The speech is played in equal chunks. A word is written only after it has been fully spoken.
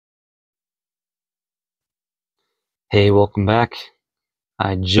Hey, welcome back.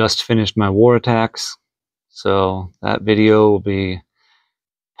 I just finished my war attacks, so that video will be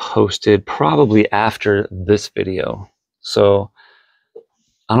posted probably after this video. So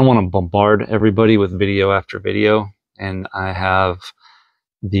I don't want to bombard everybody with video after video, and I have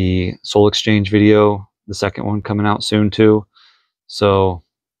the Soul Exchange video, the second one coming out soon too. So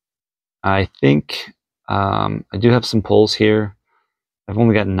I think I do have some pulls here. I've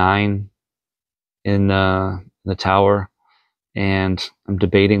only got 9 in the tower, and I'm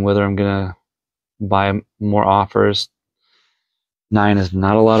debating whether I'm gonna buy more offers. 9 is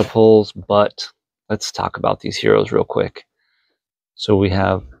not a lot of pulls, but let's talk about these heroes real quick. So we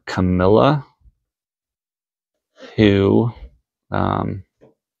have Camilla, who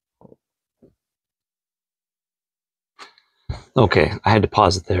okay, I had to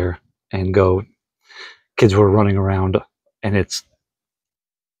pause it there and go. Kids were running around, and it's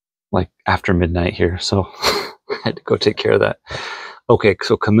like after midnight here, so I had to go take care of that. Okay,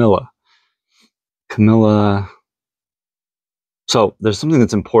 so Camilla. So there's something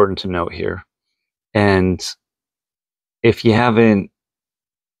that's important to note here, and if you haven't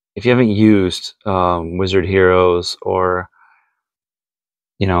used wizard heroes, or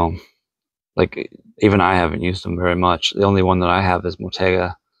like even I haven't used them very much. The only one that I have is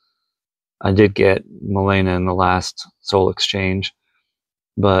Motega. I did get Milena in the last Soul Exchange,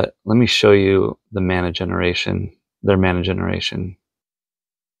 but let me show you the mana generation, their mana generation.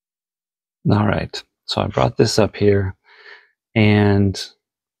 All right, so I brought this up here, and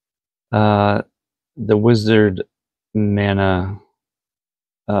the wizard mana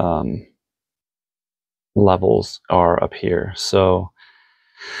levels are up here. So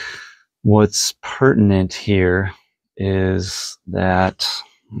what's pertinent here is that,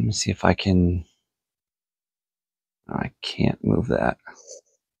 let me see if I can, I can't move that.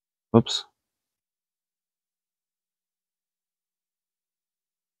 Whoops.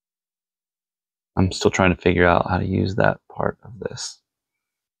 I'm still trying to figure out how to use that part of this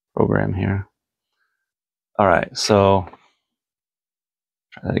program here. All right, so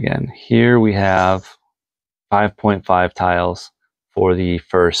try that again. Here we have 5.5 tiles for the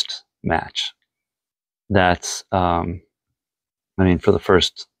first match. That's, for the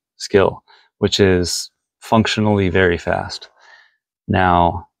first skill, which is functionally very fast.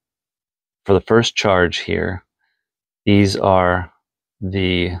 Now, for the first charge here, these are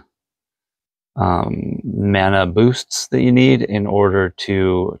the mana boosts that you need in order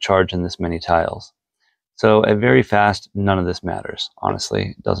to charge in this many tiles. So at very fast, none of this matters.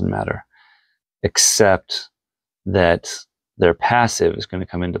 Honestly, it doesn't matter, except that their passive is going to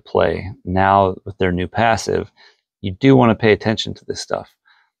come into play. Now with their new passive, you do want to pay attention to this stuff.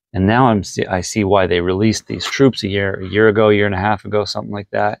 And now I see why they released these troops a year ago, year and a half ago, something like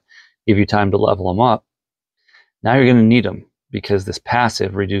that. Give you time to level them up. Now you're going to need them, because this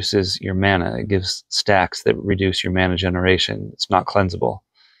passive reduces your mana. It gives stacks that reduce your mana generation. It's not cleansable.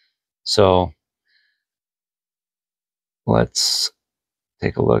 So let's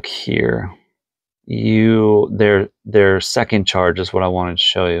take a look here. Their second charge is what I wanted to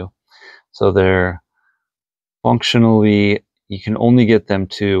show you. So they're functionally, you can only get them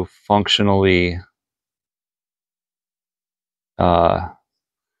to functionally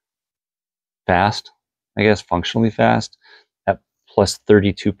fast, I guess, functionally fast, at plus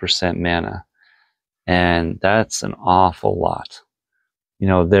 32% mana. And that's an awful lot.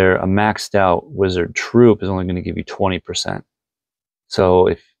 They're a maxed out wizard troop is only going to give you 20%. So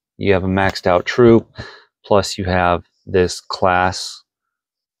if you have a maxed out troop, plus you have this class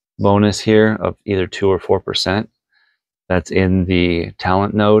bonus here of either 2 or 4%, that's in the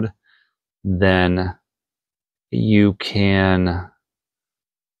talent node, then you can,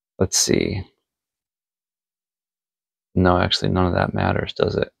 let's see. No, actually none of that matters,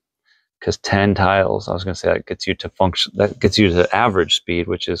 does it? Because 10 tiles, I was going to say, that gets you to average speed,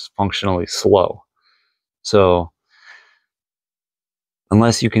 which is functionally slow. So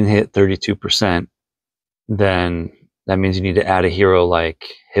unless you can hit 32%, then that means you need to add a hero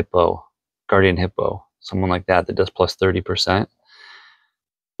like Hippo, Guardian Hippo, someone like that does plus 30%,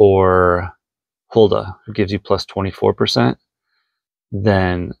 or Hulda, who gives you plus 24%.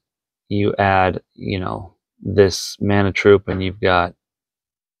 Then you add, this mana troop, and you've got,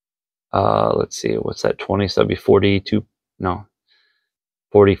 let's see, what's that, 20? So that'd be 44%.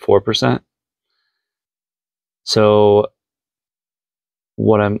 So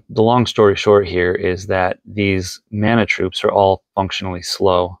the long story short here is that these mana troops are all functionally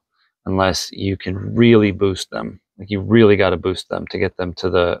slow unless you can really boost them. Like, you really got to boost them to get them to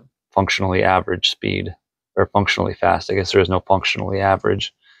the functionally average speed, or functionally fast. I guess there is no functionally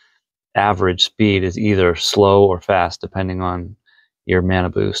average. average speed is either slow or fast, depending on your mana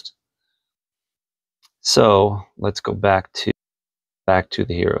boost. So let's go back to the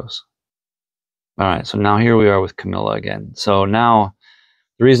heroes. All right, so now here we are with Camilla again. So now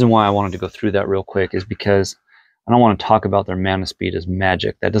the reason why I wanted to go through that real quick is because I don't want to talk about their mana speed as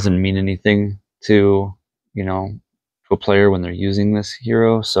magic. That doesn't mean anything to, to a player when they're using this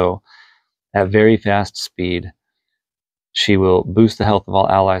hero. So at very fast speed, she will boost the health of all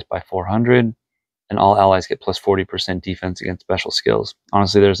allies by 400, and all allies get plus 40% defense against special skills.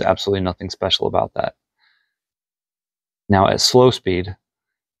 Honestly, there's absolutely nothing special about that. Now at slow speed,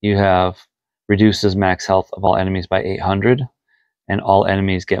 you have reduces max health of all enemies by 800, and all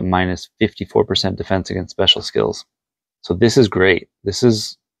enemies get minus 54% defense against special skills. So this is great. This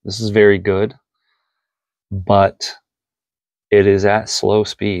is very good, but it is at slow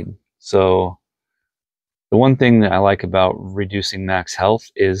speed. So the one thing that I like about reducing max health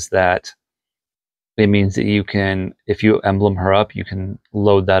is that it means that you can, if you emblem her up, you can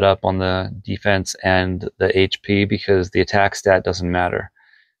load that up on the defense and the HP, because the attack stat doesn't matter.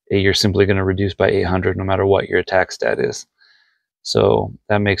 You're simply going to reduce by 800 no matter what your attack stat is. So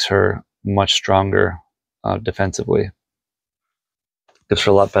that makes her much stronger defensively. Gives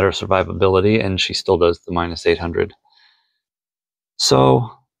her a lot better survivability, and she still does the minus 800.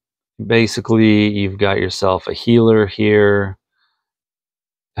 So basically, you've got yourself a healer here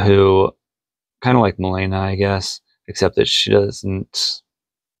who, kind of like Milena, I guess, except that she doesn't...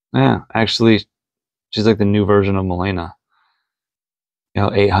 actually, she's like the new version of Milena.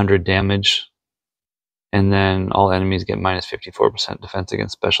 800 damage, and then all enemies get minus 54% defense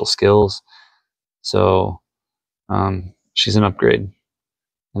against special skills. So she's an upgrade.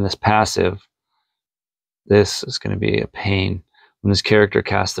 And this passive, this is going to be a pain. When this character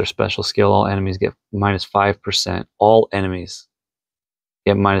casts their special skill, all enemies get minus 5%. All enemies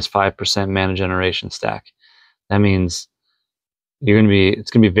get minus 5% mana generation stack. That means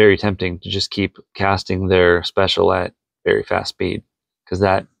it's going to be very tempting to just keep casting their special at very fast speed, because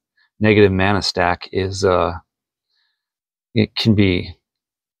that negative mana stack is it can be,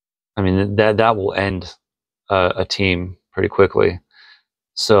 I mean, that will end a team pretty quickly.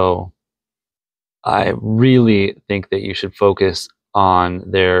 So I really think that you should focus on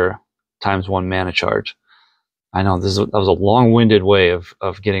their ×1 mana charge. I know that was a long-winded way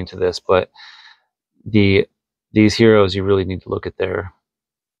of getting to this, but these heroes, you really need to look at their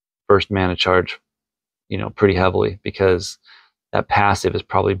first mana charge, pretty heavily, because that passive is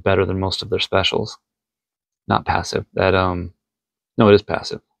probably better than most of their specials. Not passive. No, it is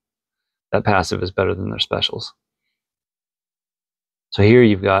passive. That passive is better than their specials. So here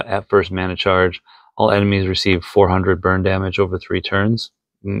you've got at first mana charge, all enemies receive 400 burn damage over 3 turns.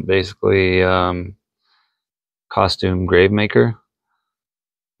 Basically, costume Gravemaker.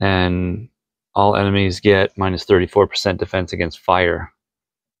 And all enemies get minus 34% defense against fire.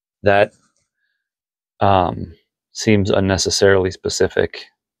 That seems unnecessarily specific.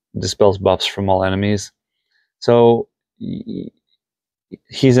 Dispels buffs from all enemies. So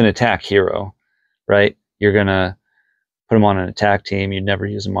he's an attack hero, right? You're going to put him on an attack team. You'd never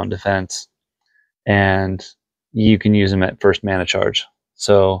use him on defense. And you can use him at first mana charge.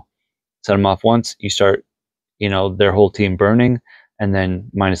 So set him off once, you start, their whole team burning, and then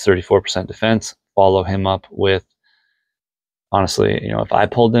minus 34% defense. Follow him up with, honestly, if I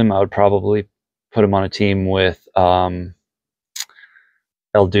pulled him, I would probably put him on a team with El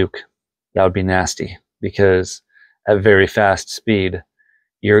Duke. That would be nasty, because at very fast speed,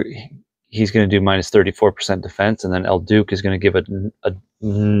 he's going to do minus 34% defense, and then El Duke is going to give a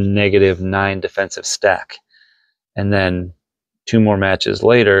negative 9 defensive stack. And then 2 more matches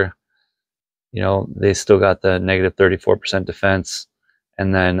later, they still got the negative 34% defense,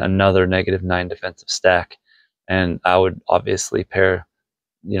 and then another negative 9 defensive stack. And I would obviously pair,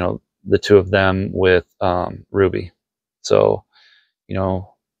 the 2 of them with Ruby. So,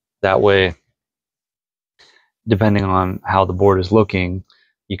 that way, depending on how the board is looking,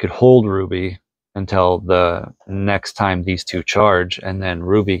 you could hold Ruby until the next time these 2 charge, and then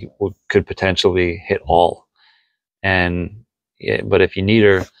Ruby could potentially hit all. But if you need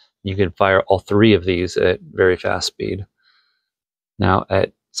her, you can fire all 3 of these at very fast speed. Now,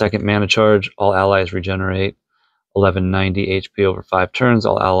 at second mana charge, all allies regenerate 1190 HP over 5 turns.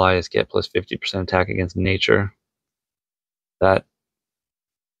 All allies get plus 50% attack against nature. That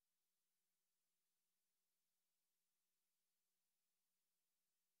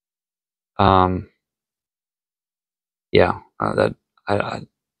that I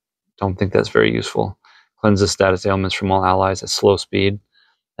don't think that's very useful. Cleanses status ailments from all allies at slow speed.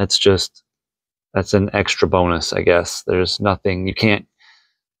 That's an extra bonus, I guess. There's nothing, you can't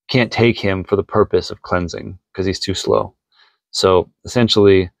can't take him for the purpose of cleansing because he's too slow. So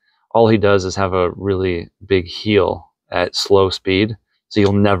essentially, all he does is have a really big heal at slow speed. So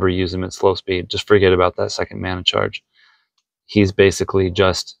you'll never use him at slow speed. Just forget about that second mana charge. He's basically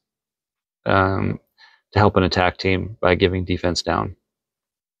just to help an attack team by giving defense down.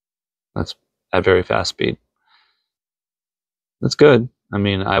 That's at very fast speed. That's good. I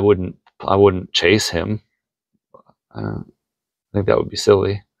mean, I wouldn't chase him. I think that would be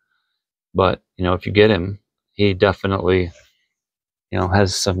silly. But, you know, if you get him, he definitely, you know,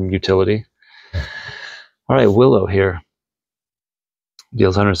 has some utility. All right, Willow here.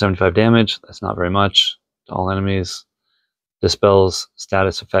 Deals 175 damage. That's not very much to all enemies. Dispels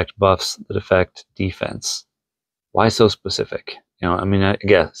status effect buffs that affect defense. Why so specific? You know, I mean, I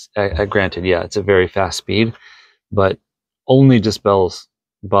guess, granted, yeah, it's a very fast speed, but only dispels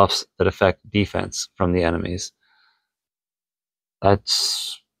buffs that affect defense from the enemies.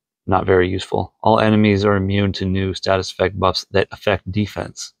 That's not very useful. All enemies are immune to new status effect buffs that affect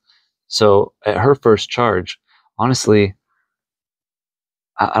defense. So at her first charge, honestly,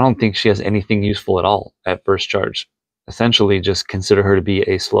 I don't think she has anything useful at all at first charge. Essentially, just consider her to be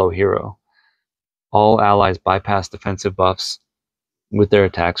a slow hero. All allies bypass defensive buffs with their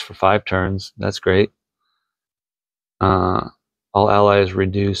attacks for 5 turns. That's great. All allies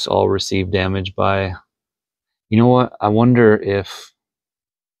reduce all received damage by... You know what? I wonder if...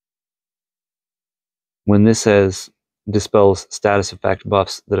 When this says dispels status effect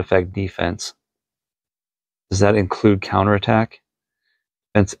buffs that affect defense, does that include counterattack?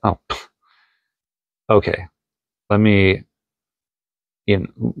 Oh, okay. Let me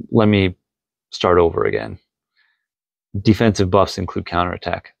start over again. Defensive buffs include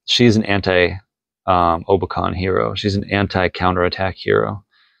counterattack. She's an anti-Obacon hero. She's an anti-counterattack hero.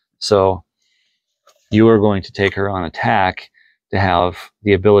 So you are going to take her on attack to have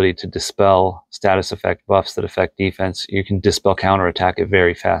the ability to dispel status effect buffs that affect defense. You can dispel counterattack at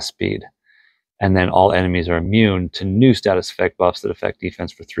very fast speed. And then all enemies are immune to new status effect buffs that affect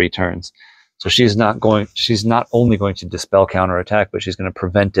defense for 3 turns. So she's not only going to dispel counterattack, but she's going to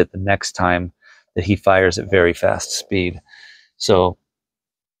prevent it the next time that he fires at very fast speed. So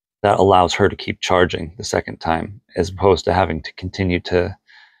that allows her to keep charging the second time, as opposed to having to continue to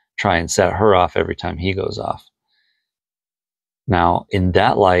try and set her off every time he goes off. Now, in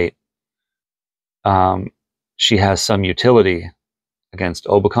that light, she has some utility against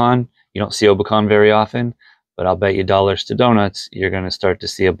Obacon. You don't see Obacon very often, but I'll bet you dollars to donuts you're going to start to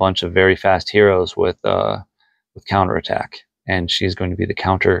see a bunch of very fast heroes with counterattack, and she's going to be the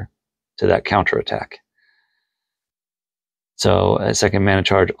counter to that counterattack. So, at second mana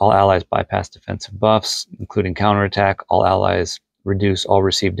charge, all allies bypass defensive buffs, including counterattack. All allies reduce all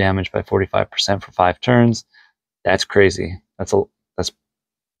received damage by 45% for 5 turns. That's crazy.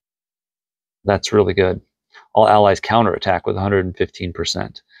 That's really good. All allies counterattack with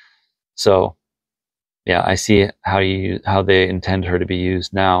 115%. So, yeah, I see how they intend her to be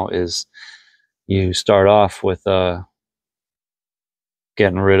used now. Is you start off with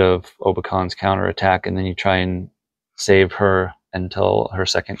getting rid of Obacon's counterattack, and then you try and save her until her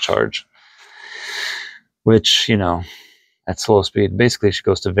second charge, which, you know, at slow speed, basically she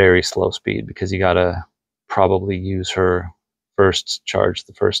goes to very slow speed because you gotta probably use her first charge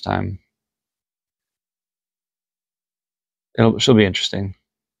the first time. She'll be interesting.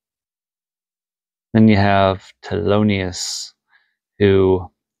 Then you have Thelonious, who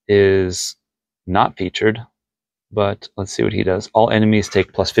is not featured, but let's see what he does. All enemies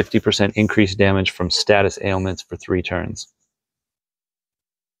take plus 50% increased damage from status ailments for 3 turns.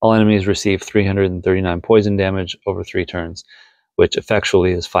 All enemies receive 339 poison damage over 3 turns, which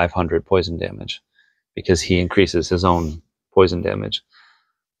effectually is 500 poison damage, because he increases his own poison damage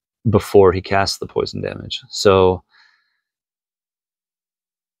before he casts the poison damage. So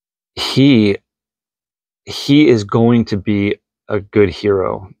he is going to be a good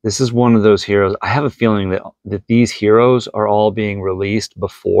hero. This is one of those heroes. I have a feeling that these heroes are all being released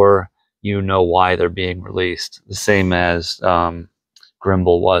before you know why they're being released. The same as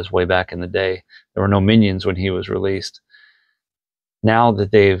Grimble was way back in the day. There were no minions when he was released. Now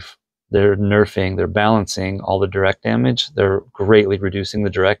that they're nerfing, they're balancing all the direct damage. They're greatly reducing the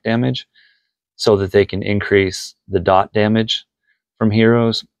direct damage so that they can increase the dot damage from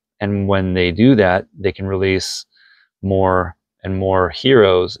heroes. And when they do that, they can release more and more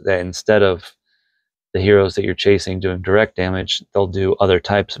heroes that, instead of the heroes that you're chasing doing direct damage, they'll do other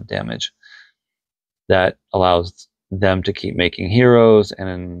types of damage. That allows them to keep making heroes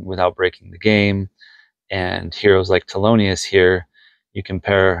and without breaking the game. And heroes like Thelonious here, you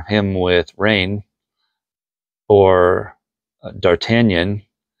compare him with Rain or D'Artagnan,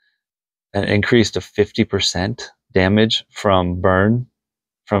 an increase to 50% damage from burn,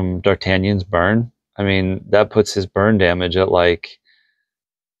 from D'Artagnan's burn. I mean, that puts his burn damage at like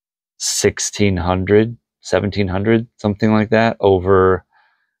 1600, 1700, something like that over.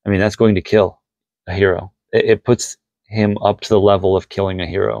 I mean, that's going to kill a hero. It puts him up to the level of killing a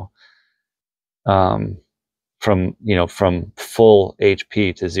hero. From full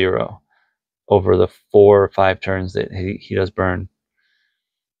HP to 0 over the 4 or 5 turns that he does burn.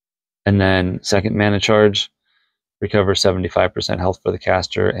 And then second mana charge, recover 75% health for the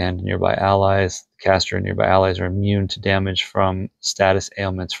caster and nearby allies. The caster and nearby allies are immune to damage from status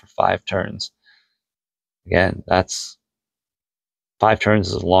ailments for 5 turns. Again, that's 5 turns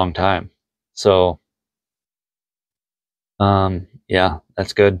is a long time. So, yeah,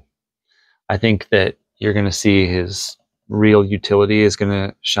 that's good. I think that you're going to see his real utility is going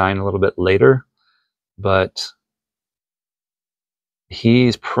to shine a little bit later, but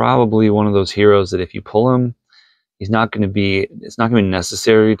he's probably one of those heroes that if you pull him, it's not going to be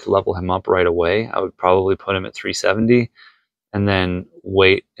necessary to level him up right away. I would probably put him at 370 and then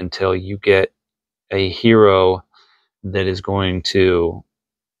wait until you get a hero that is going to,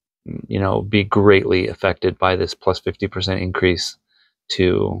 be greatly affected by this plus 50% increase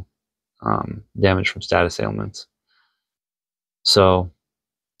to damage from status ailments. So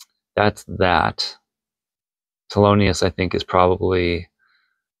that's that. Thelonious, I think, is probably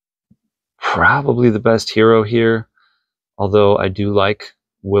the best hero here. Although I do like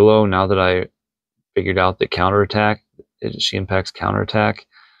Willow now that I figured out that counterattack, she impacts counterattack.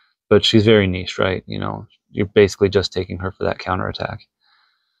 But she's very niche, right? You're basically just taking her for that counterattack.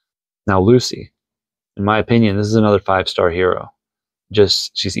 Now Lucy, in my opinion, this is another 5-star hero.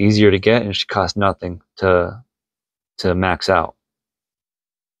 Just she's easier to get and she costs nothing to max out.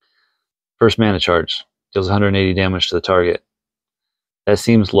 First mana charge deals 180 damage to the target. That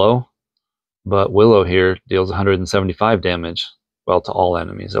seems low, but Willow here deals 175 damage. Well, to all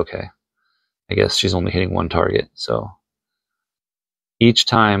enemies. Okay, I guess she's only hitting one target. So each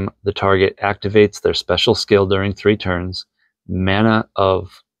time the target activates their special skill during 3 turns, mana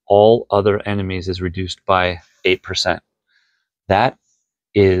of all other enemies is reduced by 8%. That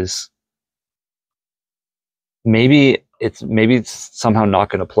is maybe it's somehow not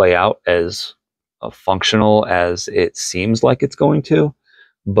going to play out as functional as it seems like it's going to,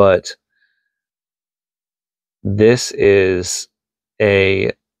 but this is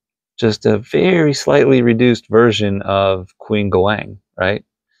just a very slightly reduced version of Queen Goang, right?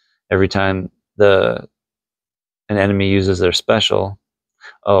 Every time an enemy uses their special,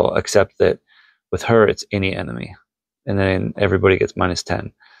 except that with her it's any enemy, and then everybody gets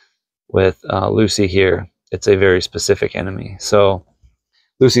 -10. With Lucy here, it's a very specific enemy. So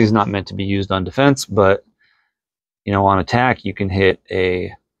Lucy is not meant to be used on defense, but on attack you can hit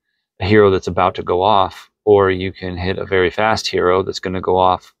a hero that's about to go off, or you can hit a very fast hero that's going to go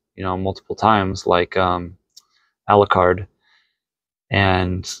off multiple times, like Alucard,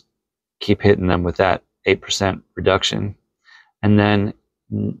 and keep hitting them with that 8% reduction. And then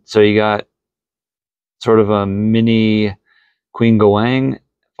so you got sort of a mini Queen Goang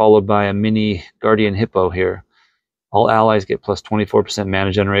followed by a mini Guardian Hippo here. All allies get plus 24%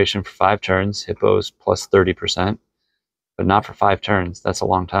 mana generation for 5 turns. Hippo's plus 30%, but not for 5 turns. That's a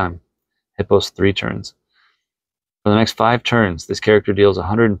long time. Hippo's 3 turns. For the next 5 turns, this character deals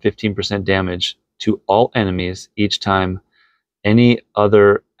 115% damage to all enemies each time any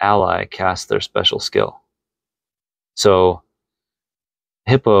other ally casts their special skill. So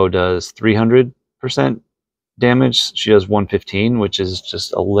Hippo does 300% damage. She does 115, which is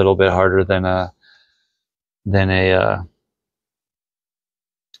just a little bit harder than a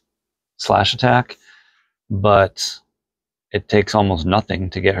slash attack, but it takes almost nothing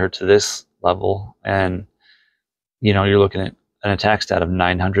to get her to this level, and you're looking at an attack stat of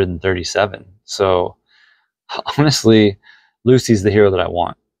 937. So honestly, Lucy's the hero that I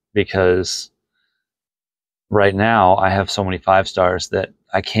want, because right now I have so many 5-stars that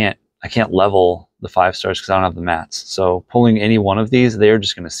I can't level the 5-stars because I don't have the mats. So pulling any one of these, they're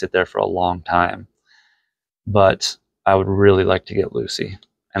just going to sit there for a long time. But I would really like to get Lucy,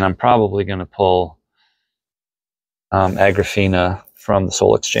 and I'm probably going to pull Agrafina from the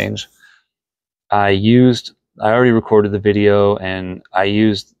Soul Exchange. I already recorded the video, and I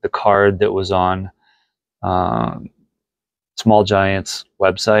used the card that was on Small Giant's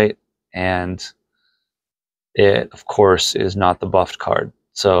website, and it, of course, is not the buffed card.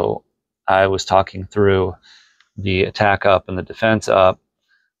 So I was talking through the attack up and the defense up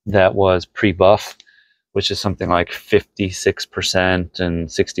that was pre-buff, which is something like 56% and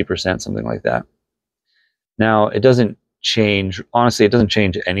 60%, something like that. Now, it doesn't change. Honestly, it doesn't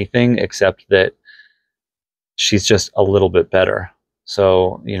change anything except that she's just a little bit better.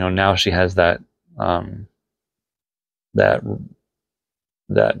 So, you know, now she has that that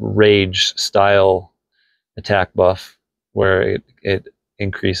that rage style attack buff where it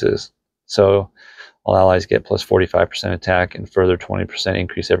increases. So all allies get plus 45% attack and further 20%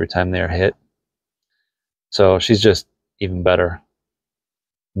 increase every time they are hit. So she's just even better.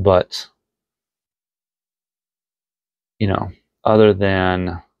 But, you know, other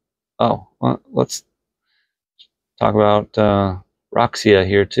than, oh, well, let's talk about Roxia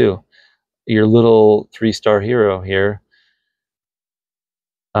here too. Your little 3-star hero here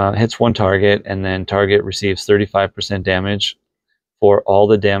hits one target, and then target receives 35% damage for all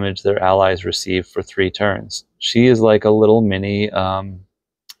the damage their allies receive for 3 turns. She is like a little mini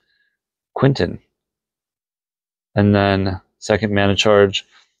Quinton. And then second mana charge,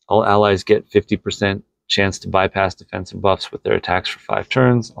 all allies get 50% chance to bypass defensive buffs with their attacks for 5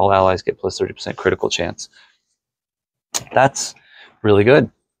 turns. All allies get plus 30% critical chance. That's really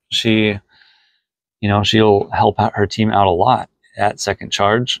good. She, you know, she'll help out her team out a lot at second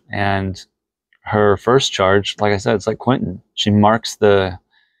charge. And her first charge, like I said, it's like Quentin. She marks the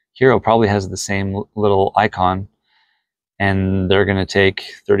hero, probably has the same little icon, and they're going to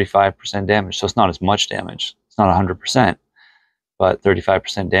take 35% damage. So it's not as much damage. It's not 100%, but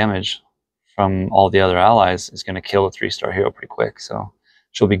 35% damage from all the other allies is going to kill a 3-star hero pretty quick. So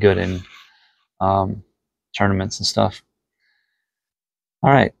she'll be good in tournaments and stuff.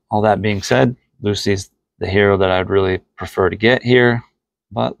 All right, all that being said, Lucy's the hero that I'd really prefer to get here,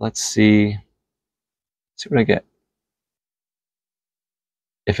 but let's see what I get,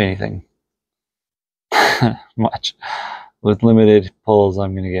 if anything. Much. With limited pulls,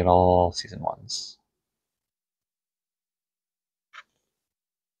 I'm going to get all season 1s.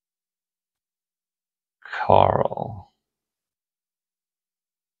 Carl.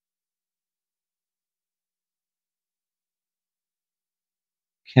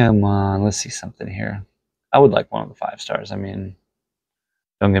 Come on, let's see something here. I would like one of the 5 stars. I mean,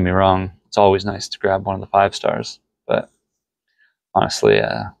 don't get me wrong. It's always nice to grab one of the 5 stars, but honestly,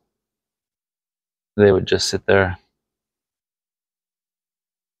 they would just sit there.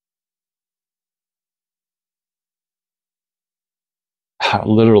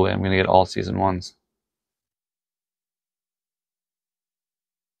 Literally, I'm going to get all season 1s.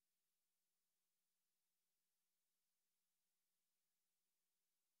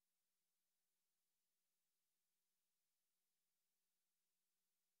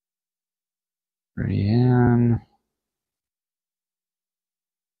 Brienne.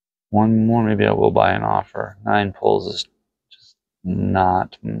 One more, maybe I will buy an offer. 9 pulls is just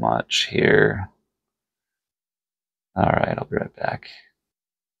not much here. All right, I'll be right back.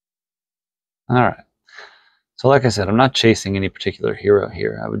 All right. So like I said, I'm not chasing any particular hero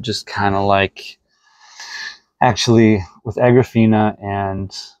here. I would just kind of like, actually, with Agrafina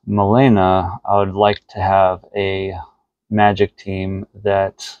and Milena, I would like to have a magic team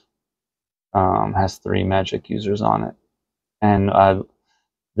that has 3 magic users on it. And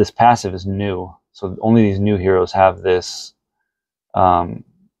this passive is new, so only these new heroes have this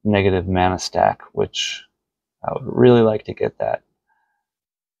negative mana stack, which I would really like to get that.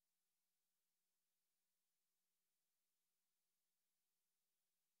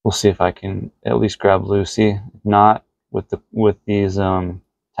 We'll see if I can at least grab Lucy. If not, with these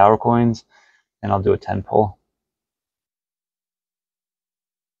tower coins, and I'll do a 10 pull.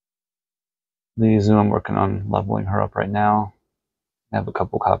 Lizu, I'm working on leveling her up right now. I have a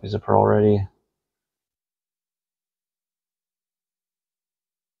couple copies of her already.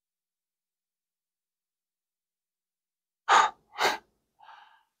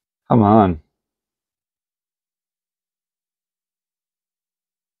 Come on.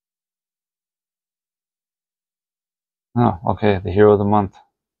 Oh, okay, the hero of the month.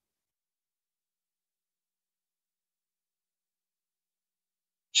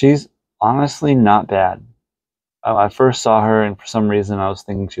 She's honestly not bad. I first saw her, and for some reason I was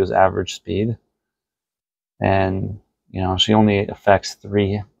thinking she was average speed. And, you know, she only affects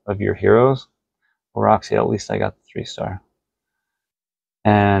 3 of your heroes. Well, Roxy, at least I got the 3-star.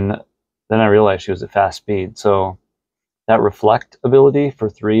 And then I realized she was at fast speed. So that reflect ability for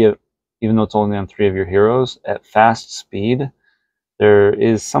 3, even though it's only on 3 of your heroes, at fast speed, there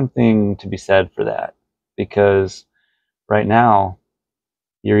is something to be said for that. Because right now,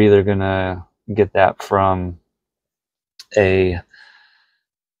 you're either going to get that from a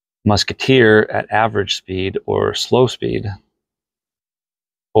musketeer at average speed or slow speed,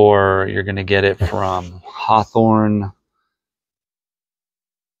 or you're going to get it from Hawthorne.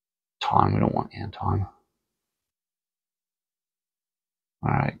 We don't want Anton.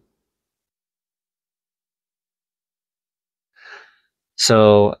 All right.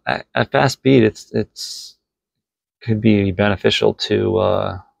 So at fast speed, it's could be beneficial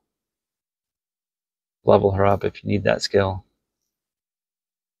to level her up if you need that skill.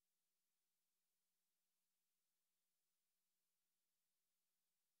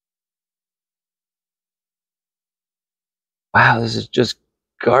 Wow, this is just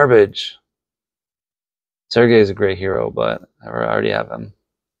garbage. Sergey is a great hero, but I already have him.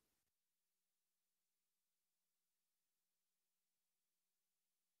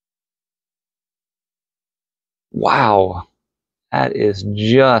 Wow, that is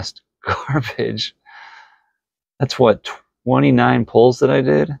just garbage. That's what, 29 pulls that I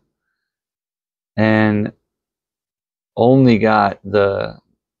did? And only got the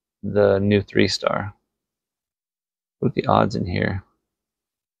new 3-star. What are the odds in here?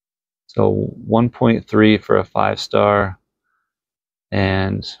 So 1.3 for a 5-star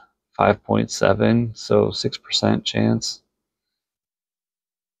and 5.7, so 6% chance.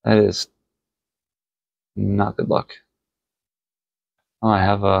 That is not good luck. Oh, I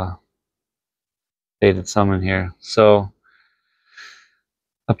have a faded summon here. So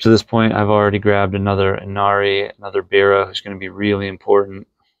up to this point, I've already grabbed another Inari, another Beera, who's going to be really important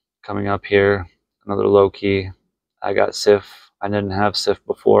coming up here. Another Loki. I got Sif. I didn't have Sif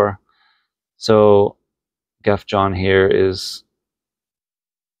before. So Gef John here is,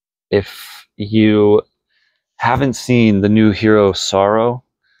 if you haven't seen the new hero Sorrow,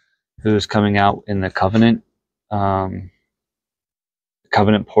 who's coming out in the Covenant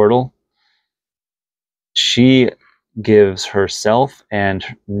portal, she gives herself and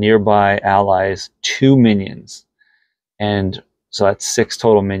nearby allies 2 minions, and so that's 6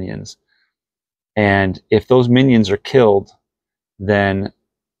 total minions. And if those minions are killed, then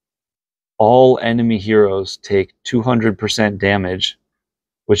all enemy heroes take 200% damage,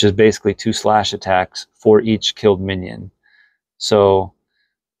 which is basically 2 slash attacks for each killed minion. So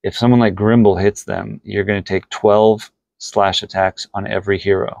if someone like Grimble hits them, you're going to take 12 slash attacks on every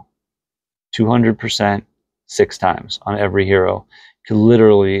hero. 200%, 6 times on every hero. You could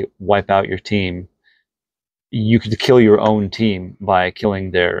literally wipe out your team. You could kill your own team by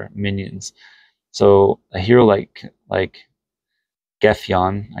killing their minions. So a hero like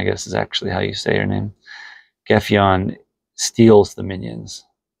Gefyon, I guess is actually how you say her name. Gefyon steals the minions.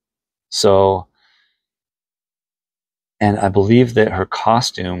 So, and I believe that her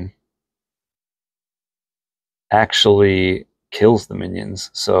costume actually kills the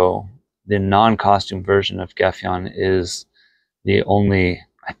minions. So the non-costume version of Gefyon is the only,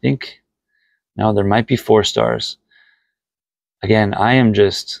 I think, no, there might be 4 stars. Again, I am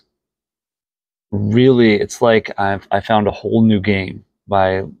just really, it's like I found a whole new game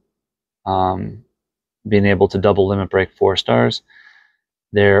by being able to double limit break 4 stars.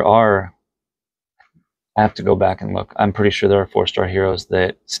 There are, I have to go back and look. I'm pretty sure there are 4-star heroes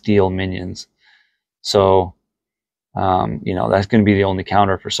that steal minions. So, you know, that's going to be the only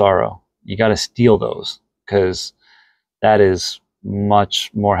counter for Sorrow. You got to steal those, because that is much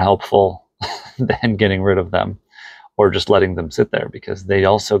more helpful than getting rid of them or just letting them sit there, because they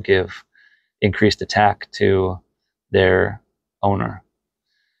also give increased attack to their owner.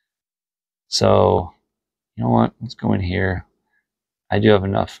 So, you know what? Let's go in here. I do have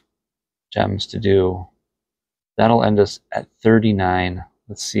enough gems to do. That'll end us at 39.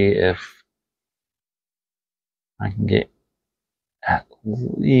 Let's see if I can get at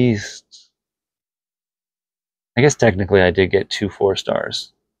least, I guess technically I did get 2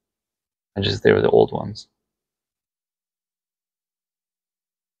 4-stars. They were the old ones.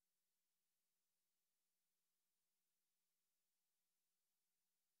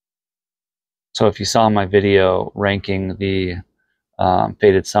 So if you saw my video ranking the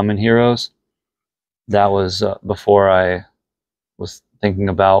Fated Summon heroes, that was before I was thinking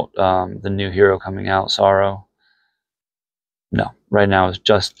about the new hero coming out, Sorrow. No, right now is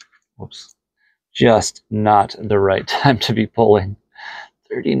just, whoops, just not the right time to be pulling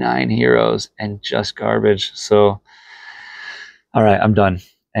 39 heroes and just garbage. So, all right, I'm done.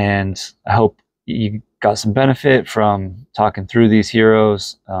 And I hope you got some benefit from talking through these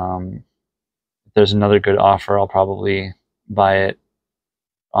heroes. If there's another good offer, I'll probably buy it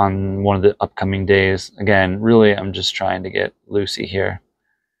on one of the upcoming days. Again, really, I'm just trying to get Lucy here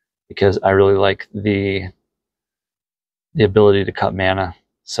because I really like the ability to cut mana.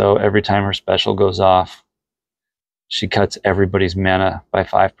 So every time her special goes off, she cuts everybody's mana by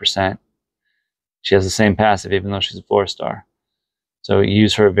 5%. She has the same passive, even though she's a 4-star. So you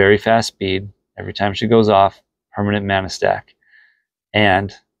use her at very fast speed. Every time she goes off, permanent mana stack.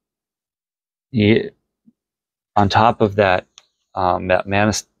 And on top of that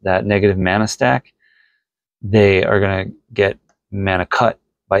that negative mana stack, they are going to get mana cut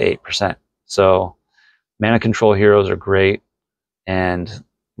by 8%. So mana control heroes are great, and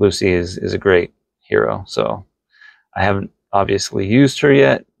Lucy is a great hero. So I haven't obviously used her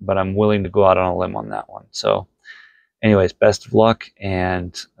yet, but I'm willing to go out on a limb on that one. So anyways, best of luck,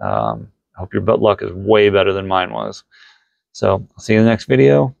 and I hope your luck is way better than mine was. So I'll see you in the next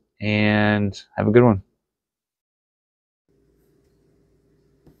video, and have a good one.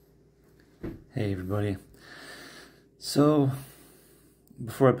 Hey everybody. So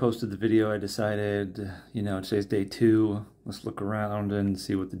before I posted the video, I decided, today's day 2. Let's look around and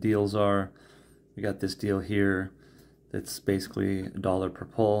see what the deals are. We got this deal here that's basically $1 per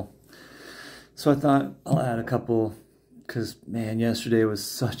pull. So I thought I'll add a couple, because man, yesterday was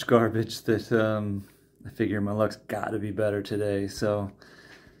such garbage that I figure my luck's got to be better today. So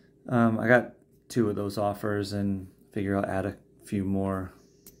I got 2 of those offers and figure I'll add a few more,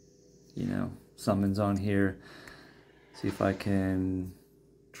 summons on here. See if I can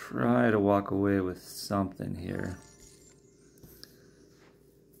try to walk away with something here.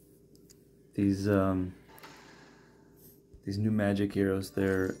 These new magic heroes,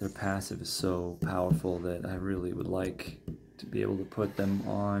 their passive is so powerful that I really would like to be able to put them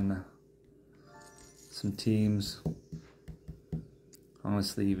on some teams.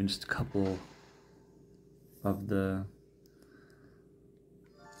 Honestly, even just a couple of the...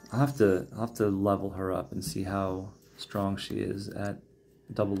 I'll have to level her up and see how strong she is at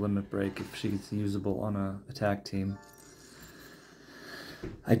double limit break, if she's usable on a attack team.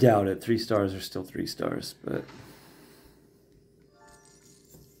 I doubt it. 3 stars are still 3 stars, but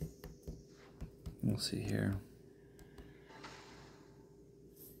we'll see here.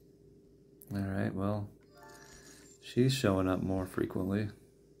 Alright, well, she's showing up more frequently.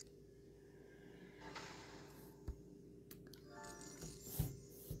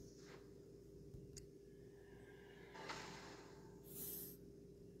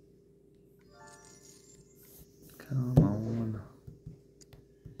 Come on.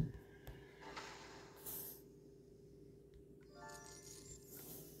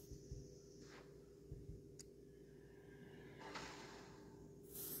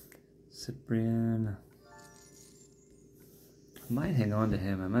 Cyprian. I might hang on to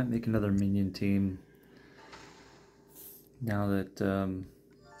him. I might make another minion team now that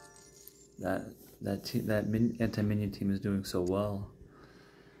that anti-minion team is doing so well.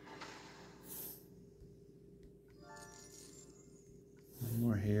 One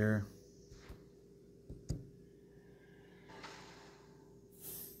more here.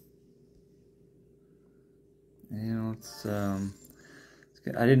 And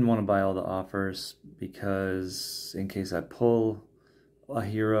I didn't want to buy all the offers because in case I pull a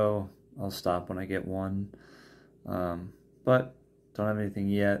hero, I'll stop when I get one. But don't have anything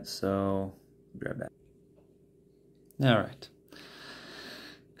yet, so I'll be right back. Alright.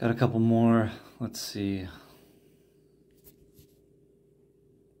 Got a couple more. Let's see.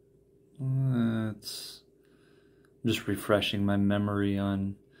 I'm just refreshing my memory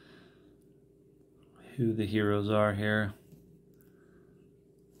on who the heroes are here.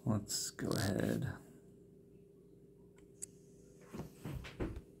 Let's go ahead.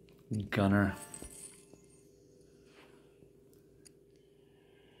 Gunner.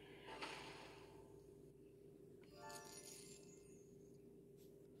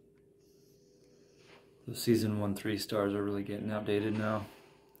 The season 1 3 stars are really getting outdated now.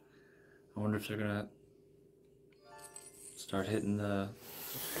 I wonder if they're gonna start hitting the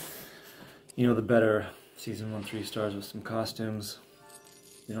better season 1 3 stars with some costumes.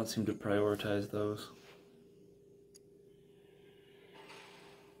 They don't seem to prioritize those.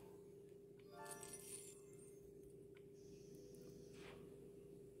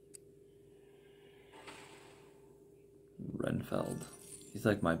 Renfeld. He's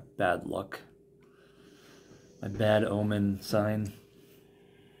like my bad luck. My bad omen sign.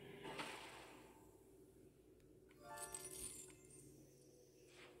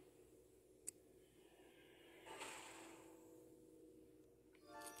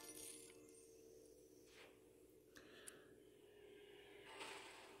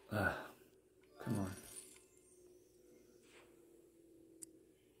 Come on.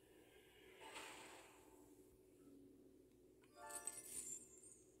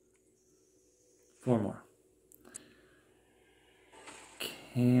 Four more.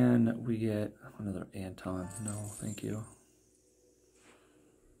 Can we get another Anton? No, thank you.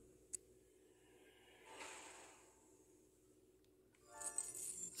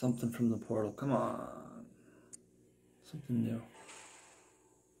 Something from the portal. Come on. Something new.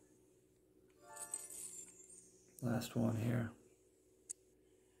 Last one here.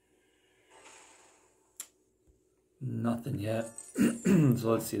 Nothing yet.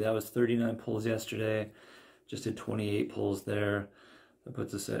 So let's see, that was 39 pulls yesterday. Just did 28 pulls there. That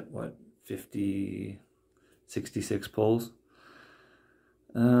puts us at what, 66 pulls.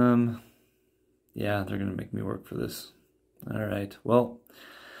 Yeah, they're gonna make me work for this. All right, well,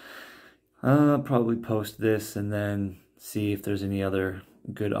 I'll probably post this and then see if there's any other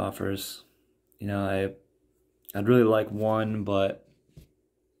good offers. You know, I'd really like one, but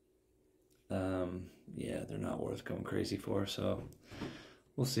yeah, they're not worth going crazy for, so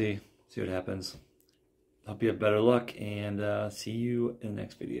we'll see what happens. Hope you have better luck, and see you in the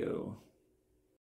next video.